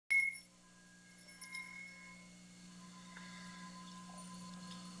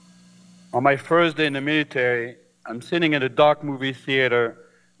On my first day in the military, I'm sitting in a dark movie theater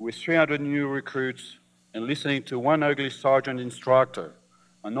with 300 new recruits and listening to one ugly sergeant instructor,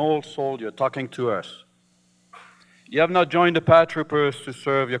 an old soldier talking to us. You have not joined the paratroopers to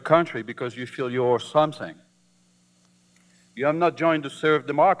serve your country because you feel you owe something. You have not joined to serve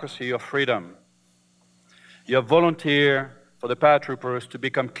democracy or freedom. You have volunteered for the paratroopers to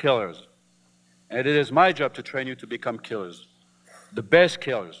become killers. And it is my job to train you to become killers, the best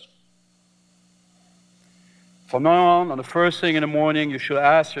killers. From now on the first thing in the morning, you should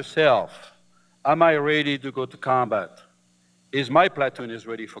ask yourself, am I ready to go to combat? Is my platoon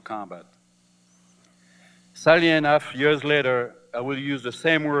ready for combat? Sadly enough, years later, I will use the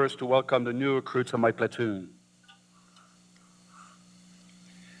same words to welcome the new recruits of my platoon.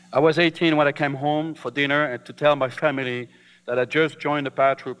 I was 18 when I came home for dinner and to tell my family that I just joined the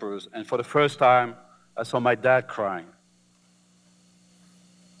paratroopers, and for the first time, I saw my dad crying.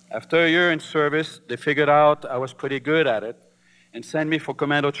 After a year in service, they figured out I was pretty good at it and sent me for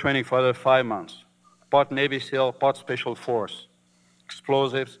commando training for another 5 months. Part Navy SEAL, part Special Force.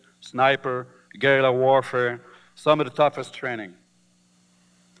 Explosives, sniper, guerrilla warfare, some of the toughest training.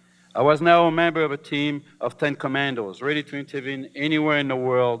 I was now a member of a team of 10 commandos, ready to intervene anywhere in the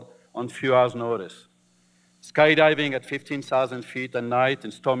world on few hours' notice. Skydiving at 15,000 feet at night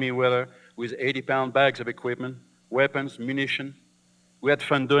in stormy weather with 80-pound bags of equipment, weapons, munition. We had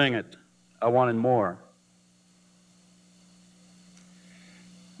fun doing it. I wanted more.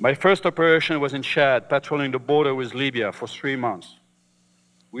 My first operation was in Chad, patrolling the border with Libya for 3 months.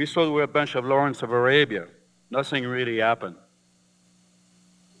 We thought we were a bunch of Laurents of Arabia. Nothing really happened.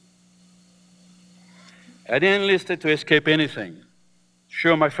 I didn't enlist to escape anything.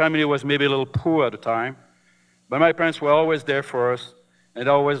 Sure, my family was maybe a little poor at the time, but my parents were always there for us and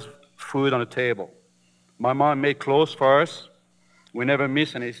always food on the table. My mom made clothes for us. We never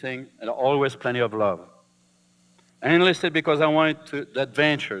missed anything, and always plenty of love. I enlisted because I wanted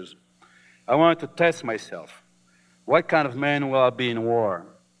adventures. I wanted to test myself. What kind of man will I be in war?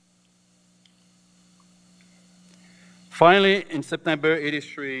 Finally, in September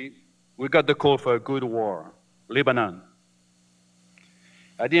 '83, we got the call for a good war, Lebanon.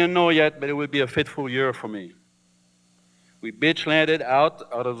 I didn't know yet, but it would be a fateful year for me. We beach landed out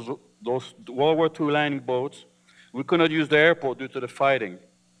of those World War II landing boats. We could not use the airport due to the fighting,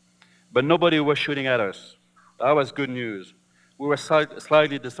 but nobody was shooting at us. That was good news. We were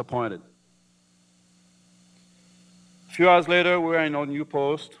slightly disappointed. A few hours later, we were in our new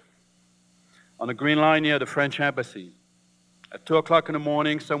post on the Green Line near the French embassy. At 2 o'clock in the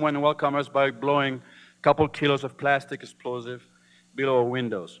morning, someone welcomed us by blowing a couple kilos of plastic explosive below our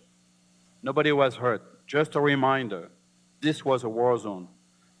windows. Nobody was hurt. Just a reminder, this was a war zone,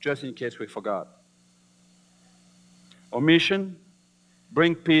 just in case we forgot. Our mission,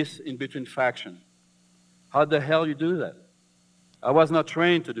 bring peace in between factions. How the hell you do that? I was not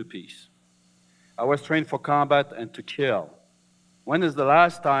trained to do peace. I was trained for combat and to kill. When is the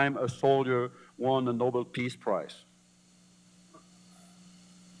last time a soldier won a Nobel Peace Prize?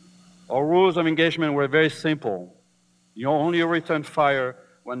 Our rules of engagement were very simple. You only return fire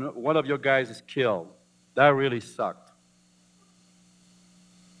when one of your guys is killed. That really sucked.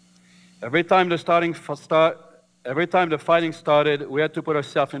 Every time the fighting started, we had to put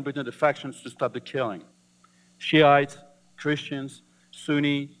ourselves in between the factions to stop the killing. Shiites, Christians,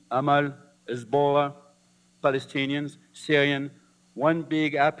 Sunni, Amal, Hezbollah, Palestinians, Syrian, one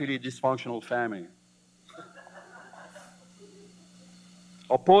big, happily dysfunctional family.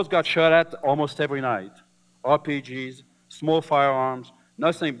 Our post got shot at almost every night. RPGs, small firearms,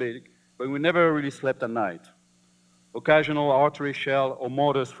 nothing big, but we never really slept at night. Occasional artillery shell or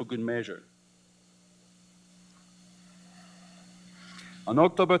mortars for good measure. On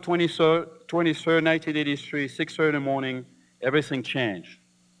October 23rd, 1983, 6:30 in the morning, everything changed.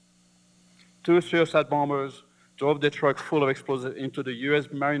 2 suicide bombers drove the truck full of explosives into the U.S.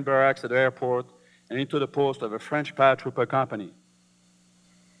 Marine barracks at the airport and into the post of a French paratrooper company.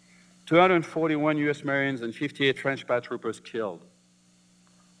 241 U.S. Marines and 58 French paratroopers killed.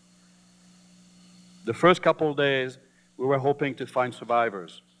 The first couple of days, we were hoping to find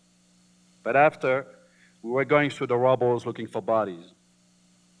survivors. But after, we were going through the rubble looking for bodies.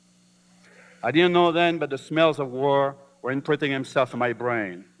 I didn't know then, but the smells of war were imprinting themselves in my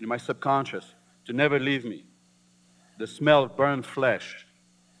brain, in my subconscious, to never leave me. The smell of burned flesh,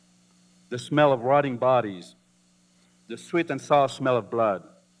 the smell of rotting bodies, the sweet and sour smell of blood.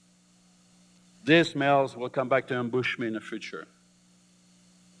 These smells will come back to ambush me in the future.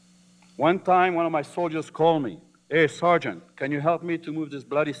 One time, one of my soldiers called me, "Hey, Sergeant, can you help me to move this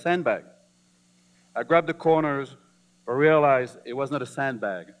bloody sandbag?" I grabbed the corners, but realized it was not a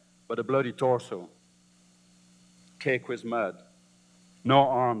sandbag, but a bloody torso, caked with mud. No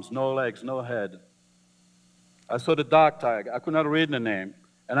arms, no legs, no head. I saw the dog tag. I could not read the name,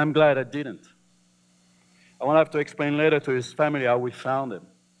 and I'm glad I didn't. I won't have to explain later to his family how we found him.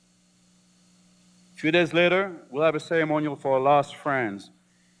 A few days later, we'll have a ceremonial for our lost friends,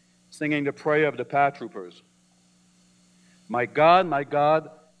 singing the prayer of the paratroopers. My God,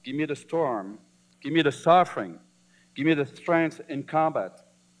 give me the storm, give me the suffering, give me the strength in combat.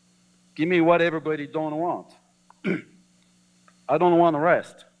 Give me what everybody don't want. I don't want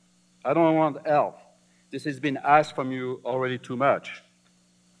rest. I don't want health. This has been asked from you already too much.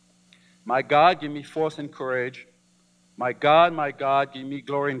 My God, give me force and courage. My God, give me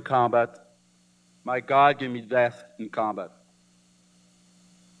glory in combat. My God, give me death in combat.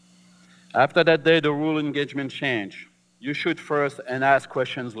 After that day, the rule engagement changed. You shoot first and ask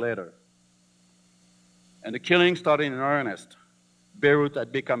questions later. And the killing started in earnest. Beirut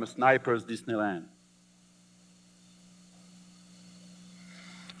had become a sniper's Disneyland.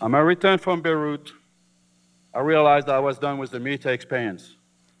 On my return from Beirut, I realized I was done with the military experience.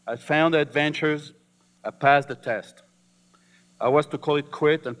 I found the adventures, I passed the test. I was to call it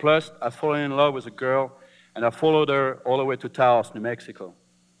quit, and plus, I fallen in love with a girl, and I followed her all the way to Taos, New Mexico.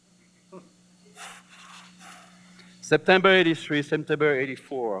 September 83, September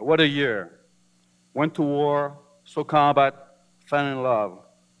 84, what a year. Went to war, saw combat, fell in love.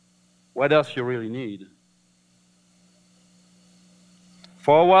 What else you really need?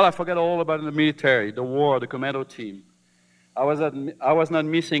 For a while, I forgot all about the military, the war, the commando team. I was not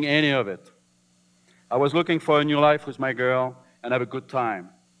missing any of it. I was looking for a new life with my girl and have a good time.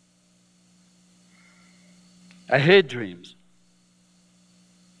 I hate dreams.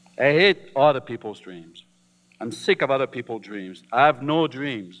 I hate other people's dreams. I'm sick of other people's dreams. I have no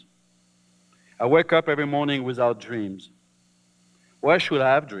dreams. I wake up every morning without dreams. Why should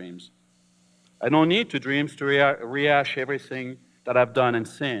I have dreams? I don't need to dreams to rehash everything that I've done and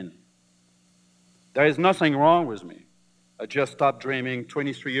seen. There is nothing wrong with me. I just stopped dreaming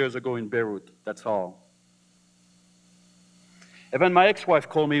 23 years ago in Beirut, that's all. Even my ex-wife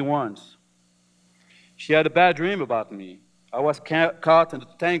called me once. She had a bad dream about me. I was caught in a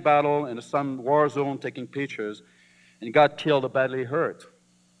tank battle in some war zone taking pictures and got killed or badly hurt.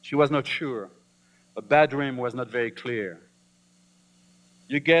 She was not sure. A bad dream was not very clear.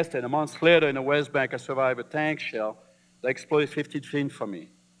 You guessed it, a month later in the West Bank, I survived a tank shell that exploded 15 feet from me.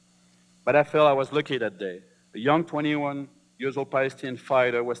 But I felt I was lucky that day. A young 21-year-old Palestinian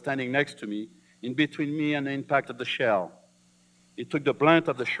fighter was standing next to me, in between me and the impact of the shell. He took the blunt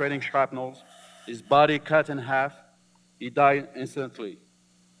of the shredding shrapnels, his body cut in half. He died instantly.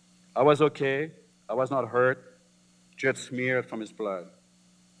 I was okay. I was not hurt, just smeared from his blood.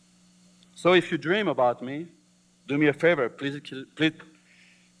 So if you dream about me, do me a favor. Please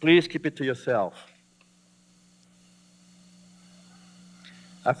keep it to yourself.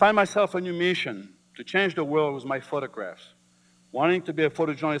 I find myself a new mission, to change the world with my photographs. Wanting to be a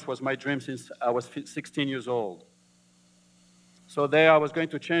photojournalist was my dream since I was 16 years old. So there I was going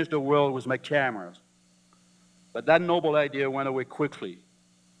to change the world with my cameras. But that noble idea went away quickly.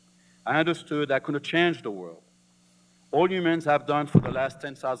 I understood I couldn't change the world. All humans have done for the last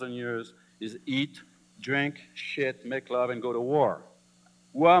 10,000 years is eat, drink, shit, make love, and go to war.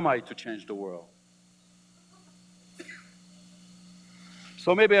 Who am I to change the world?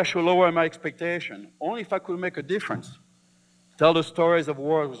 So maybe I should lower my expectation, only if I could make a difference. Tell the stories of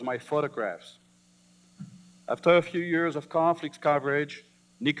war with my photographs. After a few years of conflicts coverage,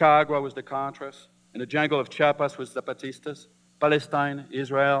 Nicaragua with the Contras, in the jungle of Chiapas with Zapatistas, Palestine,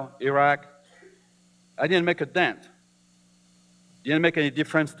 Israel, Iraq, I didn't make a dent. Didn't make any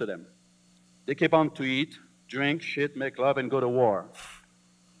difference to them. They keep on to eat, drink, shit, make love, and go to war.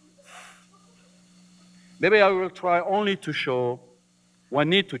 Maybe I will try only to show what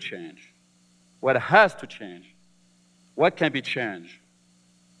needs to change, what has to change, what can be changed.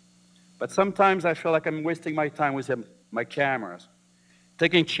 But sometimes I feel like I'm wasting my time with my cameras,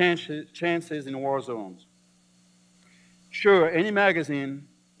 taking chances in war zones. Sure, any magazine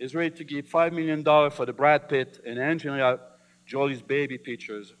is ready to give $5 million for the Brad Pitt and Angelina Jolie's baby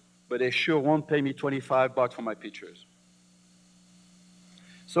pictures, but they sure won't pay me $25 for my pictures.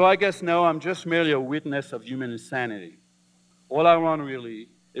 So I guess now I'm just merely a witness of human insanity. All I want really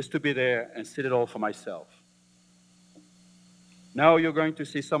is to be there and see it all for myself. Now you're going to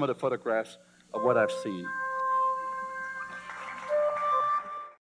see some of the photographs of what I've seen.